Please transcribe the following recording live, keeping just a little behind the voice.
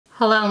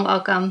Hello and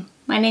welcome.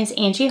 My name's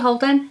Angie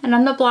Holden and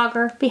I'm the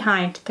blogger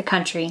behind the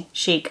Country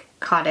Chic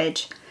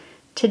Cottage.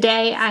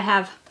 Today I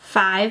have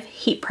 5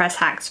 heat press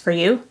hacks for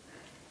you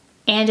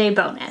and a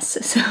bonus.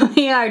 So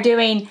we are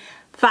doing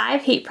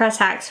 5 heat press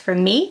hacks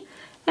from me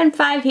and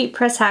 5 heat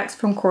press hacks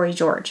from Cori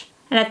George.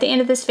 And at the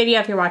end of this video,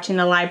 if you're watching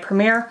the live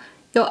premiere,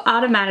 you'll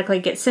automatically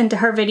get sent to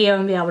her video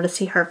and be able to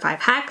see her 5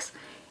 hacks.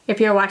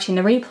 If you're watching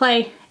the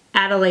replay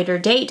at a later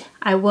date,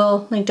 I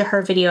will link to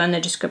her video in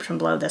the description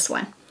below this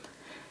one.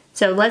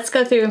 So let's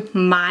go through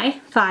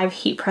my 5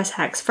 heat press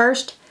hacks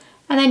first,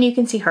 and then you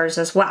can see hers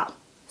as well.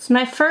 So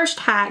my first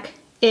hack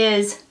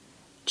is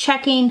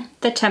checking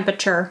the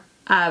temperature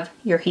of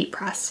your heat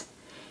press.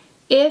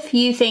 If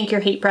you think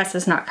your heat press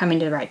is not coming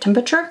to the right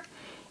temperature,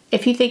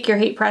 if you think your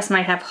heat press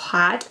might have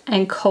hot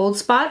and cold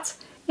spots,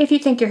 if you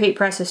think your heat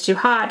press is too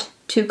hot,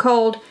 too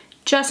cold,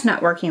 just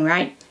not working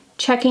right,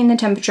 checking the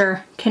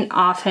temperature can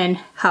often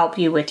help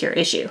you with your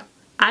issue.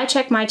 I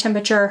check my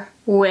temperature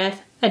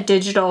with a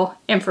digital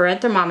infrared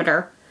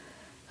thermometer.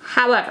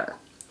 However,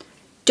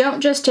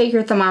 don't just take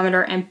your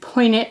thermometer and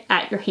point it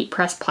at your heat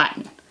press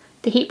platen.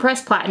 The heat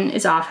press platen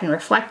is often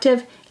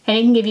reflective and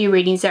it can give you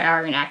readings that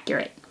are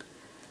inaccurate.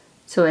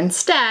 So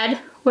instead,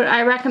 what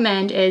I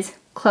recommend is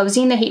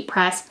closing the heat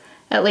press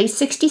at least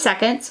 60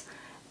 seconds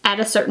at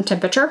a certain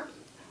temperature.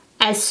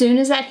 As soon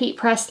as that heat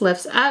press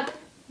lifts up,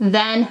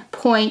 then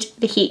point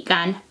the heat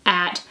gun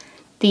at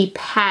the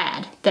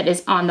pad that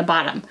is on the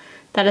bottom.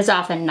 That is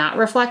often not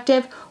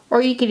reflective,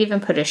 or you could even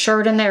put a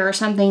shirt in there or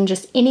something,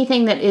 just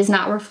anything that is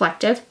not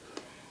reflective,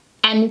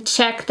 and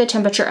check the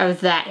temperature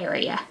of that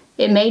area.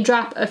 It may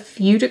drop a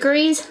few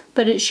degrees,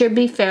 but it should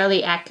be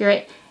fairly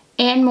accurate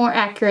and more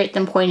accurate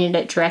than pointing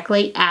it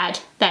directly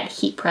at that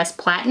heat press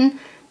platen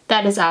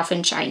that is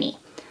often shiny.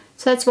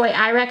 So that's why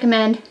I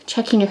recommend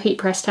checking your heat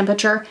press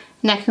temperature,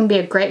 and that can be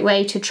a great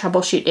way to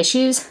troubleshoot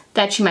issues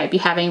that you might be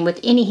having with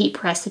any heat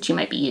press that you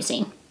might be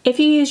using. If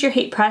you use your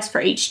heat press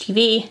for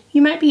HTV,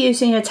 you might be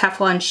using a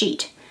Teflon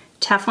sheet.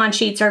 Teflon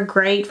sheets are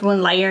great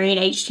when layering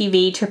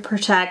HTV to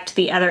protect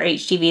the other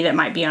HTV that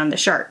might be on the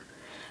shirt.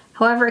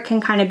 However, it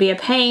can kind of be a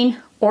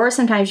pain, or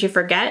sometimes you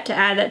forget to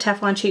add that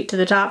Teflon sheet to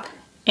the top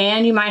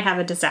and you might have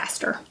a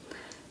disaster.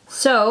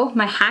 So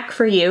my hack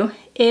for you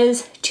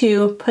is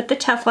to put the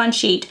Teflon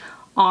sheet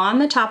on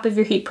the top of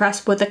your heat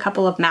press with a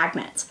couple of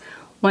magnets.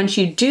 Once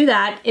you do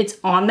that, it's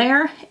on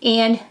there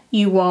and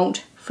you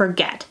won't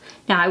forget.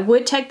 Now I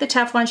would take the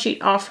Teflon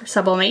sheet off for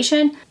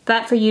sublimation,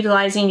 but for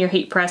utilizing your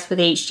heat press with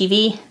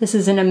HTV, this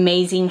is an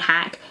amazing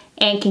hack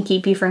and can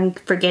keep you from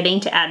forgetting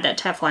to add that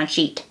Teflon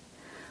sheet.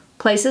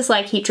 Places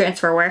like Heat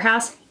Transfer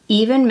Warehouse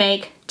even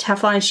make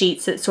Teflon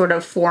sheets that sort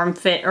of form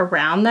fit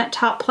around that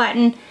top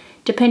platen,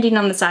 depending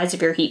on the size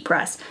of your heat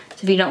press.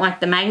 So if you don't like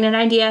the magnet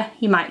idea,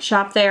 you might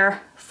shop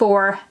there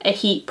for a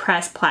heat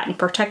press platen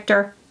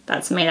protector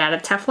that's made out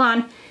of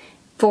Teflon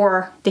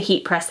for the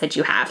heat press that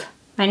you have.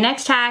 My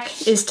next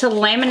hack is to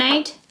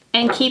laminate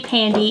and keep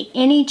handy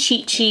any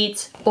cheat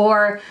sheets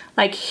or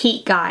like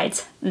heat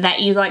guides that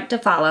you like to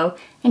follow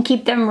and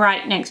keep them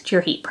right next to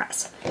your heat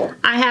press.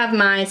 I have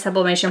my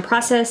sublimation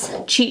process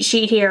cheat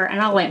sheet here and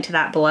I'll link to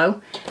that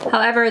below.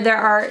 However, there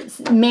are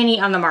many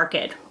on the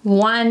market.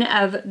 One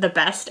of the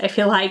best I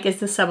feel like is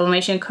the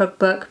Sublimation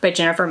Cookbook by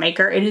Jennifer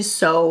Maker. It is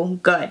so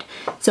good.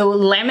 So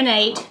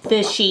laminate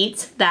the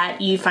sheets that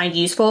you find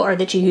useful or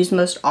that you use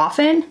most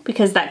often,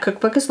 because that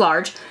cookbook is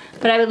large,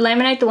 but I would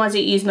laminate the ones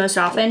that you use most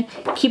often,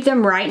 keep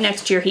them right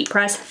next to your heat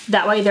press.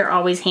 That way they're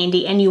always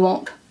handy and you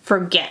won't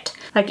forget.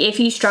 Like if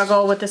you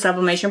struggle with the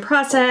sublimation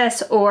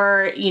process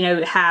or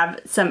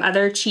have some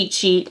other cheat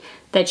sheet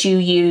that you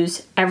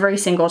use every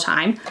single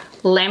time,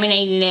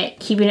 laminating it,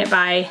 keeping it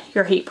by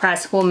your heat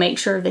press will make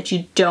sure that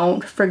you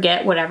don't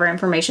forget whatever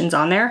information's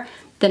on there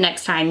the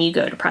next time you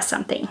go to press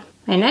something.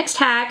 My next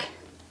hack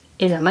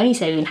is a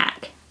money-saving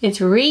hack. It's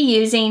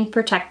reusing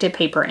protective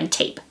paper and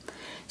tape.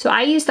 So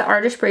I use the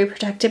Artist Spray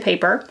protective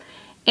paper,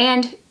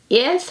 and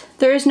if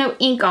there is no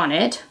ink on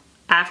it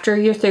after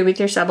you're through with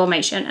your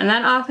sublimation, and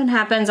that often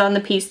happens on the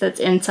piece that's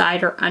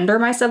inside or under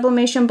my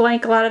sublimation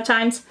blank a lot of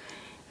times,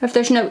 if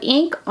there's no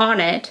ink on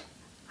it,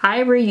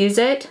 I reuse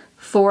it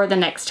for the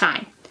next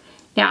time.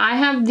 Now I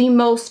have the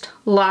most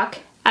luck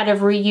out of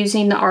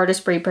reusing the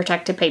Artist Spray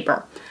protective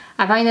paper.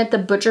 I find that the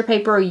butcher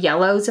paper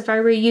yellows if I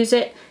reuse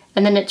it,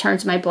 and then it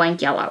turns my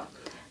blank yellow.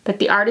 But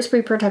the Artist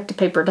Spray protective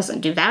paper doesn't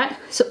do that,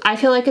 so I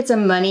feel like it's a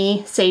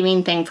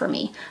money-saving thing for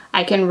me.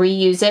 I can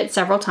reuse it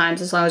several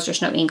times as long as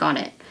there's no ink on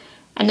it.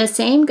 And the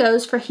same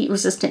goes for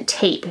heat-resistant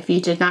tape, if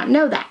you did not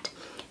know that.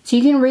 So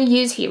you can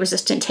reuse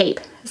heat-resistant tape.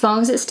 As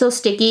long as it's still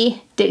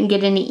sticky, didn't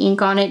get any ink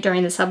on it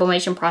during the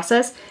sublimation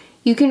process,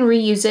 you can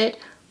reuse it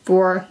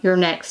for your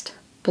next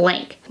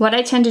blank. What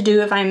I tend to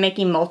do if I'm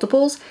making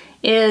multiples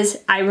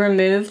is I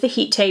remove the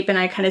heat tape and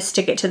I kind of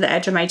stick it to the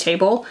edge of my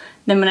table.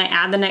 Then when I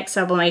add the next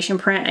sublimation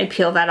print, I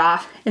peel that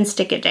off and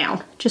stick it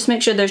down. Just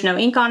make sure there's no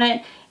ink on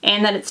it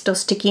and that it's still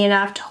sticky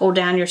enough to hold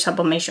down your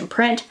sublimation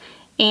print,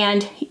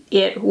 and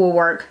it will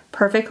work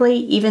perfectly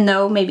even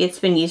though maybe it's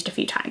been used a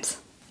few times.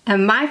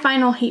 And my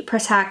final heat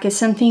press hack is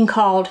something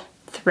called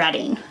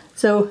threading.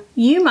 So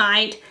you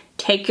might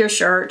take your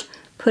shirt,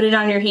 put it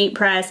on your heat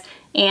press,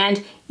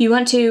 and you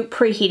want to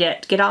preheat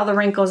it, get all the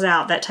wrinkles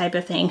out, that type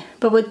of thing.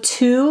 But with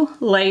 2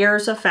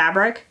 layers of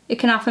fabric, it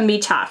can often be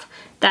tough.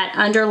 That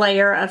under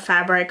layer of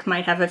fabric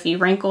might have a few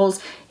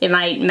wrinkles, it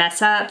might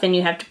mess up, then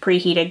you have to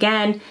preheat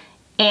again,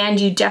 and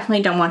you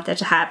definitely don't want that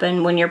to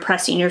happen when you're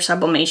pressing your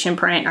sublimation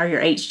print or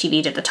your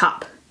HTV to the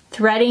top.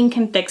 Threading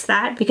can fix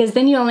that because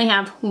then you only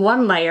have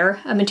 1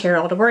 layer of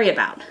material to worry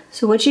about.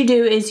 So what you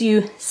do is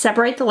you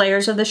separate the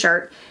layers of the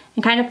shirt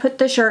and kind of put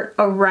the shirt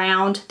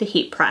around the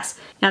heat press.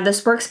 Now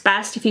this works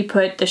best if you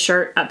put the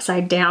shirt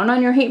upside down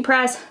on your heat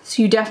press,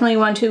 so you definitely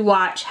want to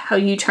watch how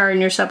you turn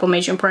your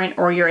sublimation print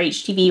or your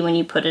HTV when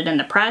you put it in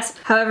the press.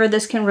 However,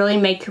 this can really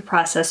make your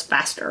process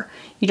faster.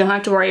 You don't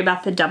have to worry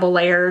about the double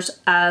layers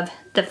of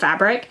the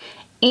fabric.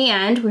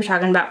 And we were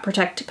talking about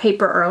protected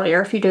paper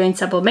earlier. If you're doing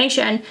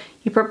sublimation,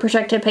 you put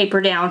protected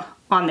paper down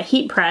on the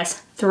heat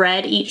press,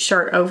 thread each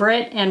shirt over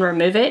it and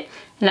remove it,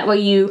 and that way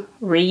you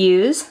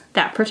reuse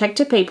that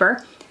protected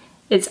paper.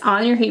 It's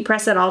on your heat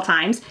press at all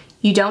times.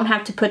 You don't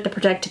have to put the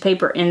protective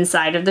paper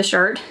inside of the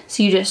shirt,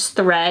 so you just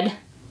thread,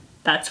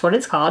 that's what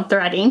it's called,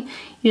 threading.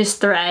 You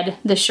just thread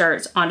the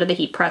shirts onto the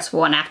heat press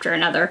one after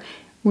another.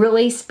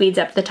 Really speeds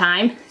up the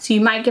time, so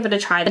you might give it a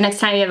try the next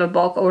time you have a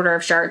bulk order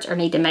of shirts or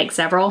need to make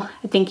several.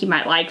 I think you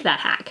might like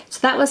that hack. So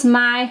that was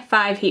my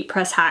 5 heat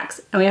press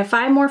hacks, and we have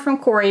 5 more from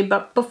Cori,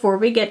 but before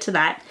we get to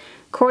that,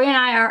 Cori and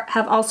I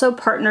have also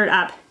partnered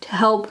up to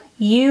help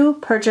you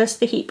purchase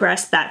the heat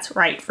press that's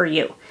right for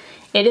you.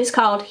 It is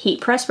called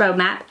Heat Press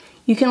Roadmap.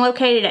 You can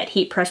locate it at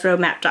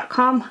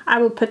heatpressroadmap.com.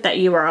 I will put that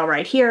URL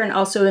right here and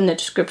also in the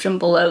description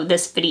below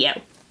this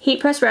video. Heat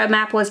Press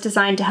Roadmap was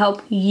designed to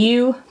help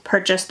you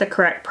purchase the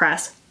correct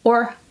press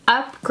or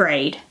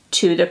upgrade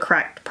to the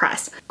correct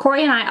press.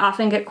 Cori and I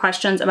often get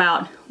questions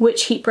about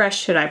which heat press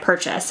should I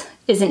purchase?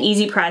 Is an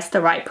easy press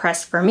the right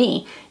press for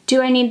me?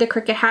 Do I need the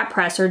Cricut hat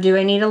press or do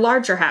I need a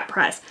larger hat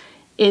press?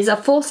 Is a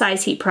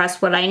full-size heat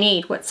press what I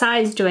need? What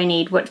size do I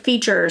need? What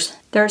features?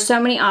 There are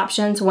so many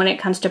options when it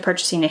comes to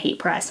purchasing a heat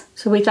press.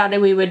 So we thought that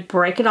we would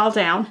break it all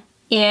down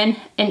in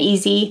an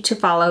easy to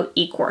follow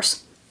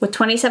e-course. With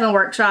 27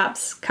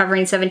 workshops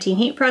covering 17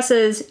 heat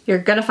presses, you're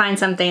gonna find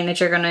something that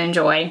you're gonna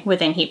enjoy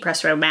within Heat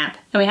Press Roadmap.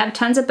 And we have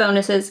tons of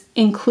bonuses,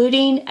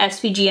 including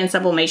SVG and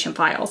sublimation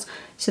files.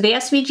 So the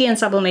SVG and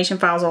sublimation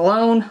files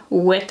alone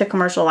with the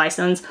commercial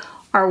license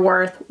are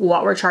worth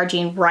what we're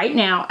charging right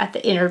now at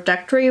the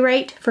introductory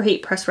rate for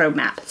Heat Press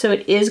Roadmap. So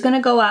it is gonna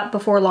go up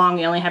before long.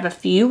 You only have a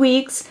few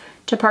weeks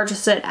to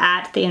purchase it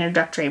at the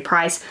introductory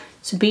price.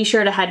 So be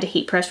sure to head to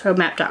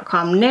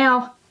heatpressroadmap.com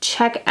now,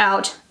 check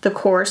out the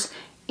course,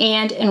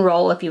 and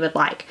enroll if you would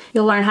like.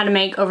 You'll learn how to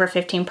make over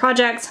 15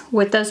 projects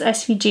with those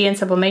SVG and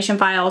sublimation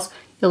files.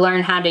 You'll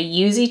learn how to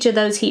use each of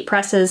those heat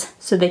presses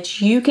so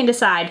that you can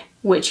decide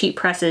which heat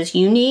presses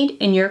you need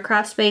in your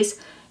craft space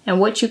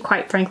and which you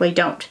quite frankly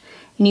don't.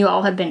 And you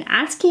all have been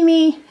asking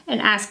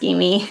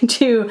me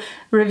to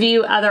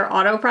review other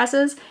auto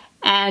presses,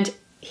 and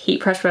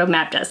Heat Press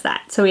Roadmap does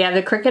that. So we have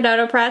the Cricut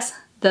auto press,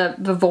 the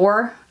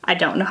Vivore, I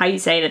don't know how you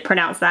say it,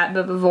 pronounce that,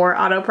 but Vivore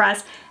auto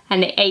press,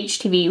 and the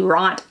HTV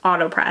Ront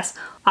auto press.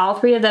 All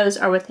 3 of those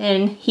are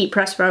within Heat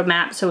Press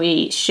Roadmap, so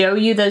we show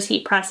you those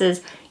heat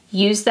presses,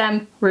 use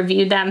them,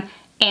 review them,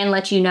 and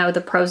let you know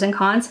the pros and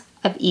cons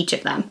of each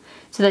of them.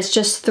 So that's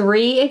just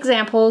 3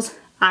 examples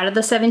out of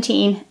the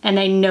 17, and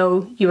I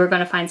know you are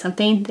gonna find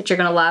something that you're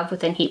gonna love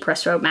within Heat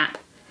Press Roadmap.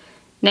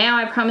 Now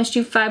I promised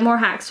you 5 more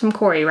hacks from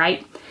Cori,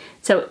 right?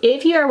 So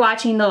if you are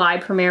watching the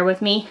live premiere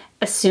with me,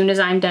 as soon as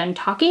I'm done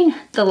talking,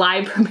 the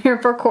live premiere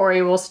for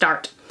Cori will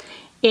start.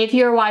 If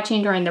you're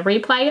watching during the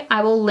replay,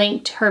 I will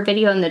link to her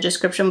video in the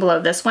description below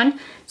this one.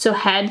 So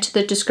head to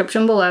the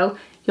description below.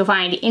 You'll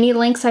find any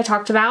links I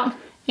talked about,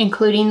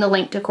 including the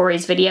link to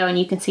Cori's video, and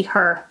you can see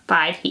her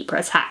 5 heat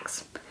press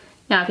hacks.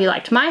 Now, if you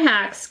liked my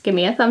hacks, give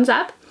me a thumbs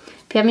up.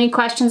 If you have any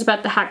questions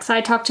about the hacks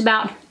I talked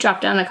about, drop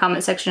down in the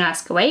comment section and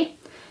ask away.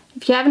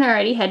 If you haven't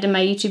already, head to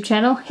my YouTube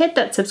channel, hit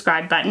that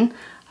subscribe button.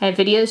 I have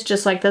videos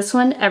just like this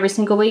one every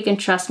single week, and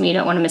trust me, you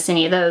don't want to miss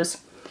any of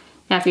those.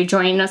 Now, if you're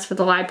joining us for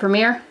the live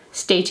premiere,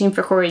 stay tuned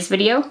for Cori's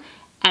video,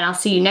 and I'll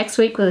see you next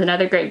week with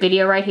another great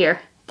video right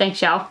here.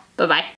 Thanks, y'all. Bye-bye.